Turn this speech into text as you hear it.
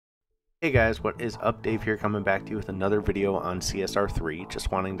Hey guys, what is up? Dave here, coming back to you with another video on CSR3. Just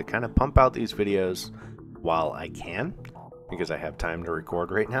wanting to kind of pump out these videos while I can, because I have time to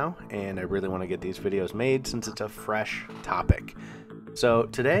record right now, and I really want to get these videos made since it's a fresh topic. So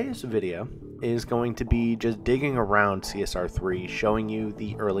today's video is going to be just digging around CSR3, showing you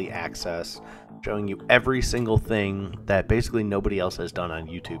the early access, showing you every single thing that basically nobody else has done on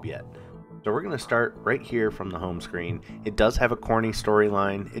YouTube yet. So we're going to start right here from the home screen. It does have a corny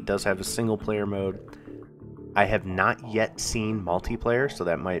storyline. It does have a single player mode. I have not yet seen multiplayer, so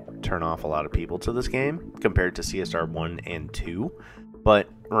that might turn off a lot of people to this game compared to CSR 1 and 2. But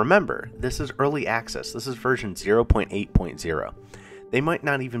remember, this is early access. This is version 0.8.0. They might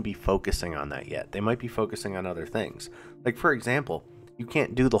not even be focusing on that yet. They might be focusing on other things. Like, for example, you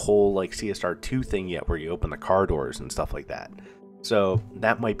can't do the whole like CSR 2 thing yet where you open the car doors and stuff like that. So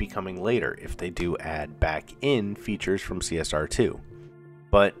that might be coming later if they do add back in features from CSR2.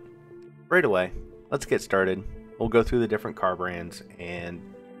 But right away, let's get started. We'll go through the different car brands and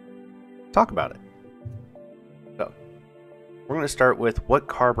talk about it. So we're going to start with what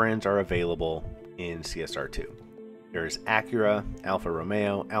car brands are available in CSR2. There's Acura, Alfa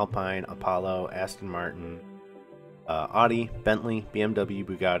Romeo, Alpine, Apollo, Aston Martin, Audi, Bentley, BMW,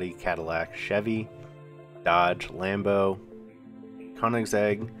 Bugatti, Cadillac, Chevy, Dodge, Lambo,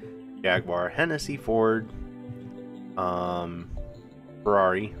 Koenigsegg, Jaguar, Hennessy, Ford,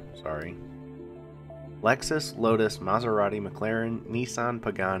 Ferrari, Lexus, Lotus, Maserati, McLaren, Nissan,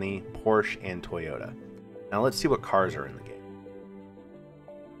 Pagani, Porsche, and Toyota. Now let's see what cars are in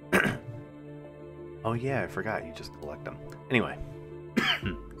the game. Oh yeah, I forgot, you just collect them. Anyway,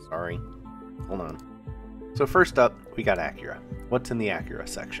 sorry, hold on. So first up, we got Acura. What's in the Acura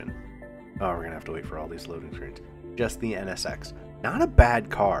section? Oh, we're gonna have to wait for all these loading screens. Just the NSX. Not a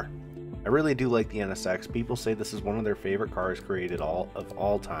bad car. I really do like the NSX. People say this is one of their favorite cars created of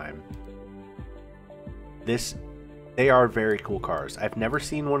all time. They are very cool cars. I've never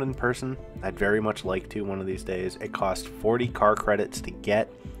seen one in person. I'd very much like to one of these days. It costs 40 car credits to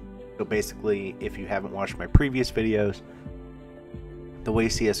get. So basically, if you haven't watched my previous videos, the way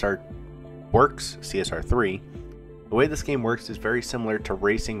CSR works, CSR3, the way this game works is very similar to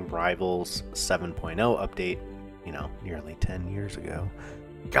Racing Rivals 7.0 update, you know, nearly 10 years ago.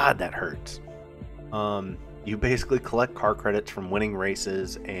 God, that hurts. You basically collect car credits from winning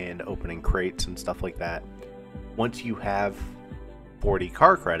races and opening crates and stuff like that. Once you have 40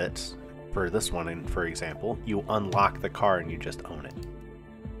 car credits, for this one, for example, you unlock the car and you just own it.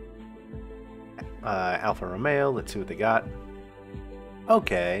 Alfa Romeo, let's see what they got.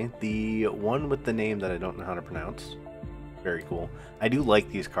 Okay, the one with the name that I don't know how to pronounce. Very cool. I do like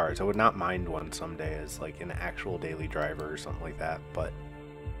these cars. I would not mind one someday as like an actual daily driver or something like that, but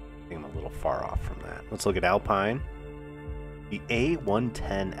I think I'm a little far off from that. Let's look at Alpine. The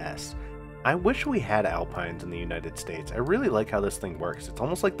A110S. I wish we had Alpines in the United States. I really like how this thing works. It's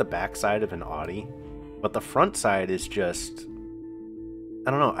almost like the backside of an Audi, but the front side is just,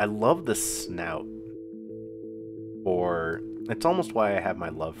 I don't know, I love the snout. Or it's almost why I have my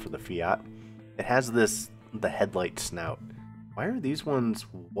love for the Fiat. It has the headlight snout. Why are these ones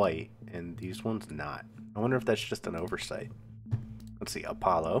white and these ones not? I wonder if that's just an oversight. Let's see,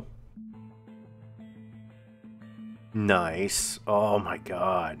 Apollo. Nice. Oh my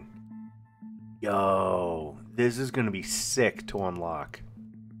god. Yo, this is going to be sick to unlock.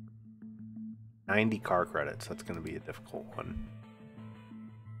 90 car credits. That's going to be a difficult one.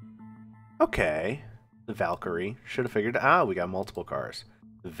 Okay. The Valkyrie. Should have figured. Ah, we got multiple cars.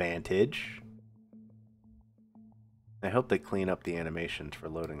 The Vantage. I hope they clean up the animations for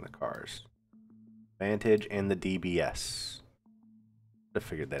loading the cars. Vantage and the DBS. I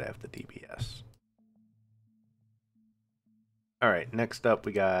figured they'd have the DBS. Alright, next up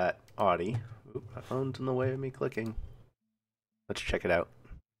we got Audi. Oop, my phone's in the way of me clicking. Let's check it out.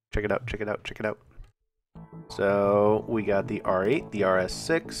 Check it out, check it out, check it out. So we got the R8, the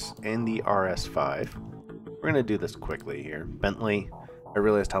RS6, and the RS5. We're going to do this quickly here. Bentley. I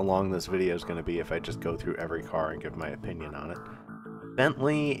realized how long this video is going to be if I just go through every car and give my opinion on it.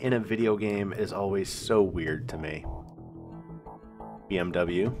 Bentley in a video game is always so weird to me.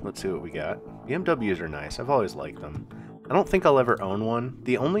 BMW, let's see what we got. BMWs are nice, I've always liked them. I don't think I'll ever own one.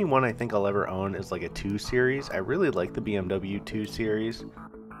 The only one I think I'll ever own is like a 2 Series. I really like the BMW 2 Series.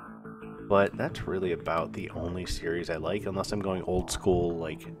 But that's really about the only series I like, unless I'm going old school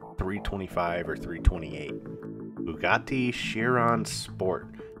like 325 or 328. Bugatti Chiron Sport.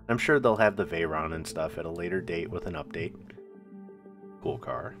 I'm sure they'll have the Veyron and stuff at a later date with an update. Cool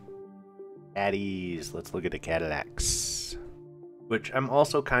car. Caddies. Let's look at the Cadillacs. which I'm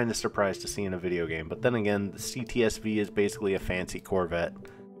also kind of surprised to see in a video game. But then again, the CTSV is basically a fancy Corvette.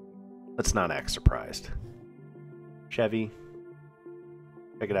 let's not act surprised. Chevy.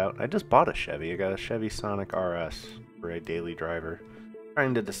 Check it out. I just bought a Chevy. I got a Chevy Sonic RS for a daily driver.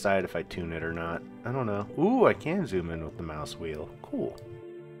 Trying to decide if I tune it or not. I don't know. Ooh, I can zoom in with the mouse wheel. Cool.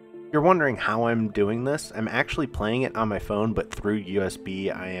 You're wondering how I'm doing this? I'm actually playing it on my phone, but through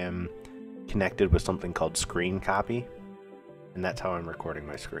USB I am connected with something called Screen Copy. And that's how I'm recording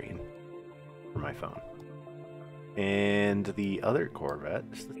my screen for my phone. And the other Corvette,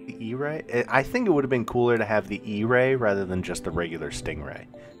 is this the E-Ray? I think it would have been cooler to have the E-Ray rather than just the regular Stingray.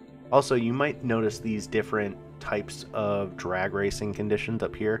 Also, you might notice these different types of drag racing conditions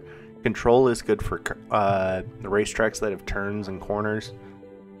up here. Control is good for the racetracks that have turns and corners.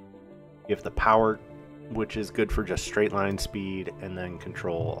 You have the power, which is good for just straight line speed, and then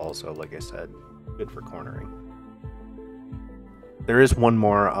control also, like I said, good for cornering. There is one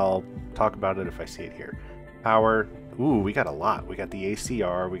more, I'll talk about it if I see it here. Power, ooh, we got a lot. We got the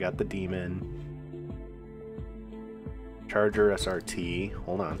ACR, we got the Demon, Charger SRT,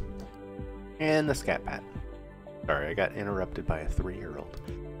 hold on, and the Scat Pat. Sorry, I got interrupted by a 3-year-old.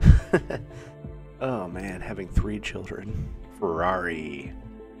 Oh man, having 3 children. Ferrari.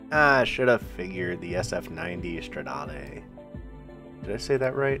 I should have figured the SF90 Stradale. Did I say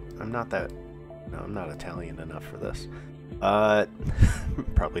that right? I'm not Italian enough for this.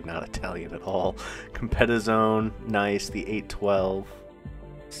 Probably not Italian at all. Competizone, nice. The 812,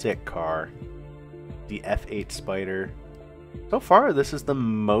 sick car. The F8 Spider. So far, this is the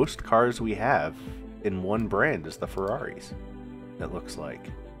most cars we have in one brand is the Ferraris. It looks like.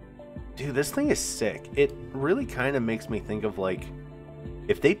 Dude, this thing is sick. It really kind of makes me think of like,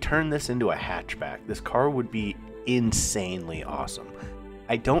 if they turn this into a hatchback, this car would be insanely awesome.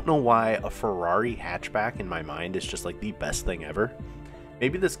 I don't know why a Ferrari hatchback in my mind is just like the best thing ever.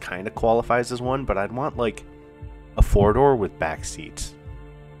 Maybe this kind of qualifies as one, but I'd want like a 4-door with back seats.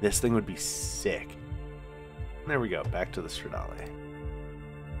 This thing would be sick. There we go, back to the Stradale.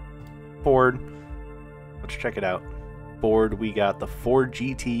 Ford, let's check it out. Ford, we got the Ford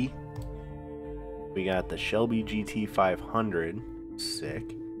GT. We got the Shelby GT 500,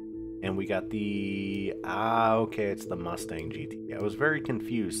 sick. And we got the, okay, it's the Mustang GT. I was very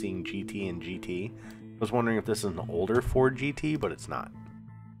confused seeing GT and GT. I was wondering if this is an older Ford GT, but it's not.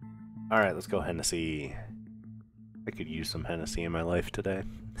 Alright, let's go Hennessy. I could use some Hennessy in my life today.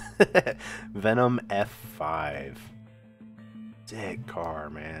 Venom F5. Sick car,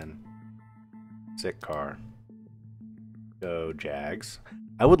 man. Sick car. Go Jags.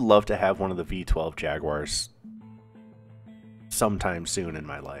 I would love to have one of the V12 Jaguars sometime soon in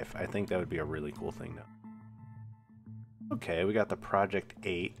my life. I think that would be a really cool thing though. Okay, we got the Project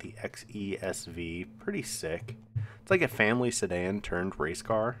 8, the XESV, pretty sick. It's like a family sedan turned race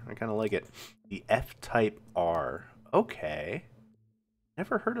car. I kind of like it. The F-Type R, okay.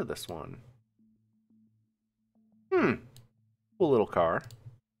 Never heard of this one. Cool little car.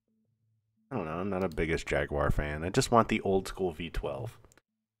 I don't know, I'm not a biggest Jaguar fan. I just want the old school V12.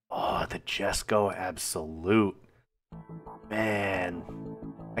 Oh, the Jesco Absolute. Man,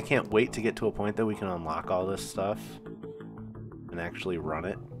 I can't wait to get to a point that we can unlock all this stuff and actually run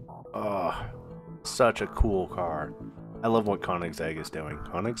it. Oh, such a cool car. I love what Koenigsegg is doing.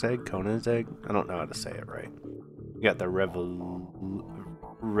 Koenigsegg? I don't know how to say it right. We got the Revoluto.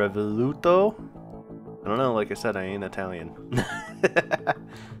 I don't know, like I said, I ain't Italian.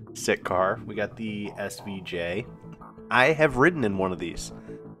 Sick car. We got the SVJ. I have ridden in one of these.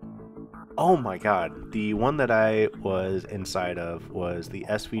 Oh my god, the one that I was inside of was the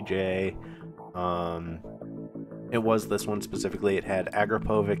SVJ. It was this one specifically. It had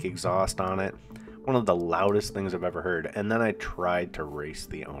Agrapovic exhaust on it. One of the loudest things I've ever heard. And then I tried to race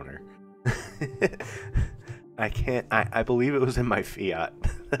the owner. I believe it was in my Fiat.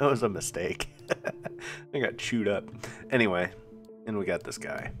 That was a mistake. I got chewed up. Anyway, and we got this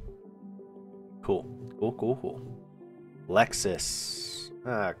guy. Cool. Cool. Lexus.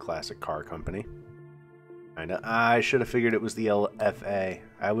 Classic car company. I should have figured it was the LFA.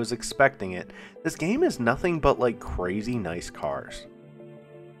 I was expecting it. This game is nothing but like crazy nice cars.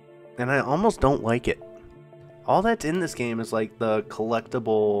 And I almost don't like it. All that's in this game is like the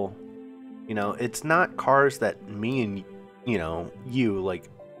collectible, you know, it's not cars that me and, you like,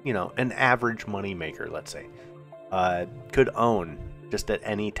 an average money maker, let's say, could own just at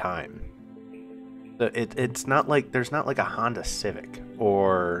any time. It's not like, there's not like a Honda Civic,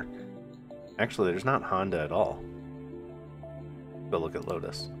 or actually there's not Honda at all. Go look at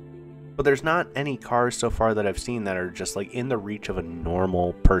Lotus. But there's not any cars so far that I've seen that are just like in the reach of a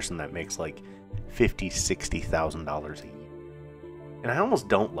normal person that makes like $50,000-$60,000 a year. And I almost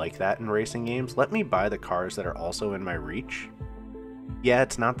don't like that in racing games. Let me buy the cars that are also in my reach. Yeah,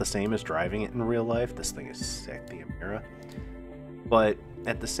 it's not the same as driving it in real life. This thing is sick, the Amira. But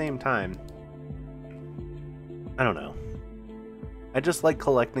at the same time, I don't know. I just like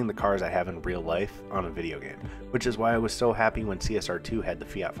collecting the cars I have in real life on a video game, which is why I was so happy when CSR2 had the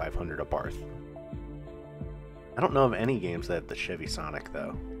Fiat 500 Abarth. I don't know of any games that have the Chevy Sonic,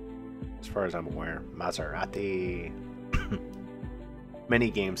 though. As far as I'm aware. Maserati. Many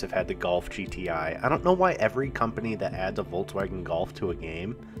games have had the Golf GTI. I don't know why every company that adds a Volkswagen Golf to a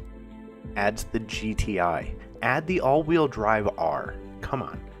game adds the GTI. Add the all-wheel drive R. Come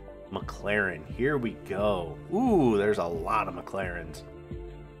on. McLaren. Here we go. Ooh, there's a lot of McLarens.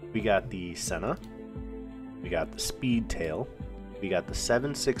 We got the Senna. We got the Speedtail. We got the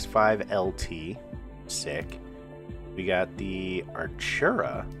 765 LT. Sick. We got the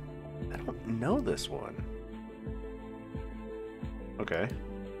Artura. I don't know this one. Okay.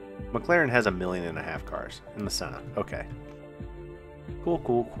 McLaren has 1.5 million cars in the Senna. Okay. Cool,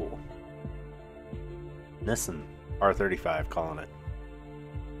 cool, cool. Nissan R35, calling it.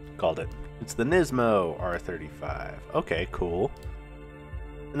 Called it. It's the Nismo R35. Okay, cool.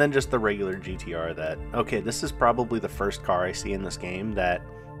 And then just the regular GTR that... Okay, this is probably the first car I see in this game that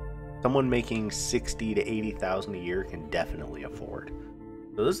someone making 60 to 80,000 a year can definitely afford.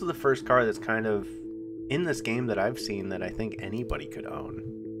 So this is the first car that's kind of in this game that I've seen that I think anybody could own.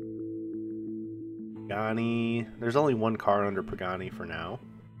 Pagani. There's only one car under Pagani for now.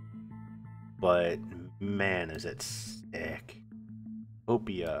 But man, is it sick.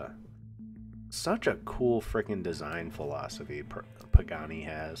 Opia. Such a cool freaking design philosophy Pagani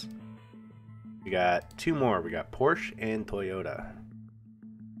has. We got two more. We got Porsche and Toyota.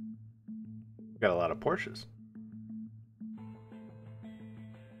 We got a lot of Porsches.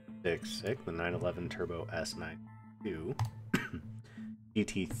 Sick. The 911 Turbo S92.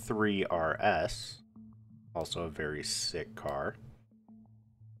 GT3 RS. Also a very sick car.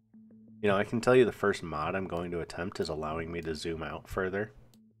 You know, I can tell you the first mod I'm going to attempt is allowing me to zoom out further.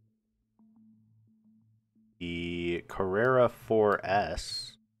 The Carrera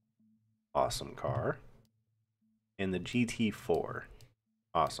 4S. Awesome car. And the GT4.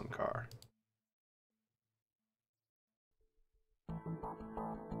 Awesome car.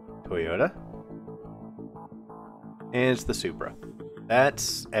 Toyota. And it's the Supra.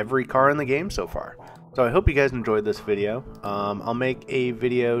 That's every car in the game so far. So I hope you guys enjoyed this video. I'll make a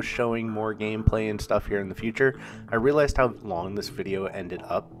video showing more gameplay and stuff here in the future. I realized how long this video ended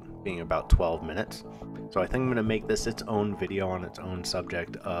up being, about 12 minutes. So I think I'm going to make this its own video on its own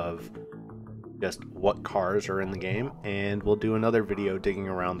subject of just what cars are in the game. And we'll do another video digging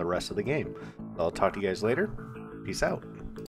around the rest of the game. So I'll talk to you guys later. Peace out.